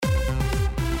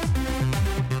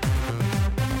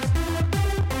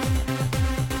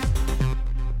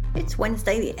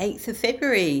Wednesday the 8th of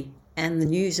February and the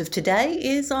news of today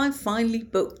is I've finally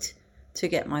booked to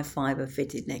get my fibre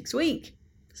fitted next week.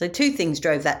 So two things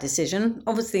drove that decision.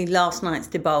 Obviously last night's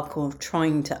debacle of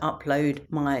trying to upload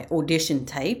my audition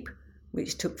tape,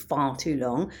 which took far too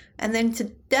long. And then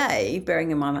today, bearing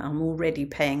in mind that I'm already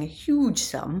paying a huge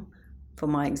sum for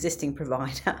my existing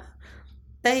provider,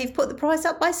 they've put the price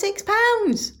up by £6. £6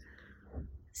 a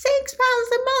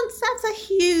month, that's a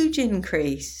huge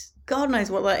increase. God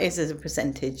knows what that is as a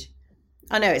percentage.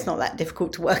 I know it's not that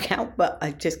difficult to work out, but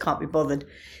I just can't be bothered.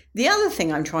 The other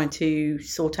thing I'm trying to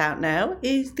sort out now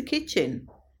is the kitchen.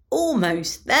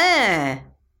 Almost there.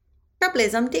 Trouble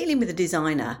is, I'm dealing with a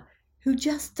designer who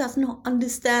just does not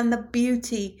understand the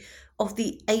beauty of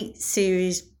the 8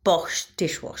 Series Bosch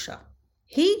dishwasher.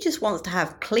 He just wants to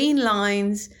have clean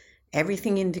lines,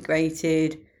 everything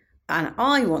integrated, and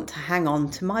I want to hang on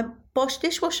to my Bosch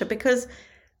dishwasher because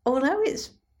although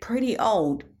it's pretty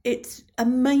old, it's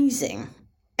amazing.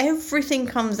 Everything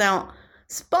comes out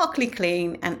sparkly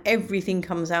clean and everything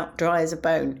comes out dry as a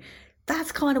bone.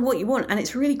 That's kind of what you want, and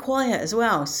it's really quiet as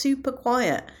well. Super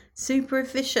quiet, super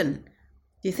efficient.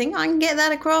 Do you think I can get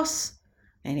that across?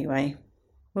 Anyway,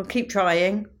 we'll keep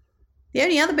trying. The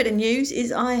only other bit of news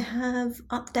is I have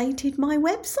updated my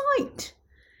website.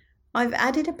 I've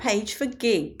added a page for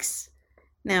gigs.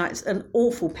 Now, it's an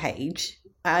awful page,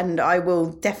 and I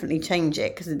will definitely change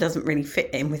it because it doesn't really fit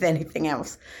in with anything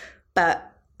else.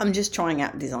 But I'm just trying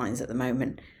out designs at the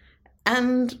moment.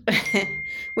 And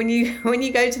when you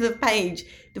go to the page,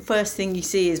 the first thing you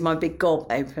see is my big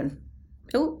gob open.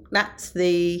 Oh, that's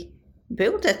the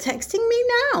builder texting me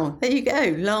now. There you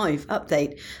go, live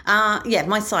update.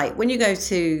 My site. When you go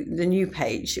to the new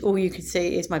page, all you can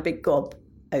see is my big gob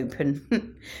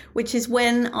open, which is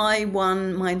when I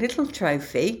won my little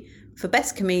trophy for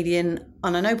Best Comedian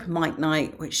on an open mic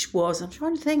night, which was, I'm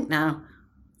trying to think now.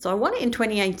 So I won it in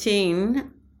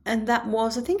 2018, and that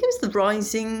was, I think it was the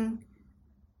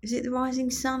Rising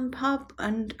Sun pub?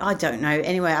 And I don't know.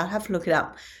 Anyway, I'll have to look it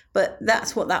up. But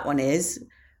that's what that one is.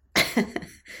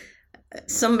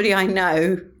 Somebody I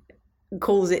know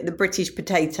calls it the British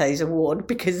Potatoes Award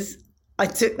because I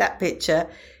took that picture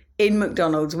in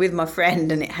McDonald's with my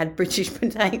friend and it had British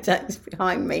potatoes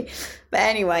behind me. But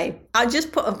anyway, I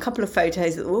just put a couple of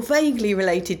photos that were vaguely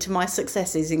related to my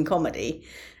successes in comedy.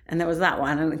 And there was that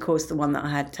one, and of course the one that I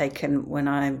had taken when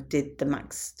I did the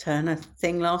Max Turner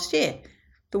thing last year.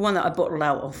 The one that I bottled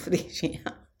out of for this year.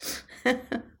 And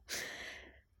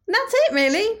that's it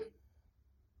really.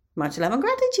 Much love and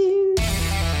gratitude.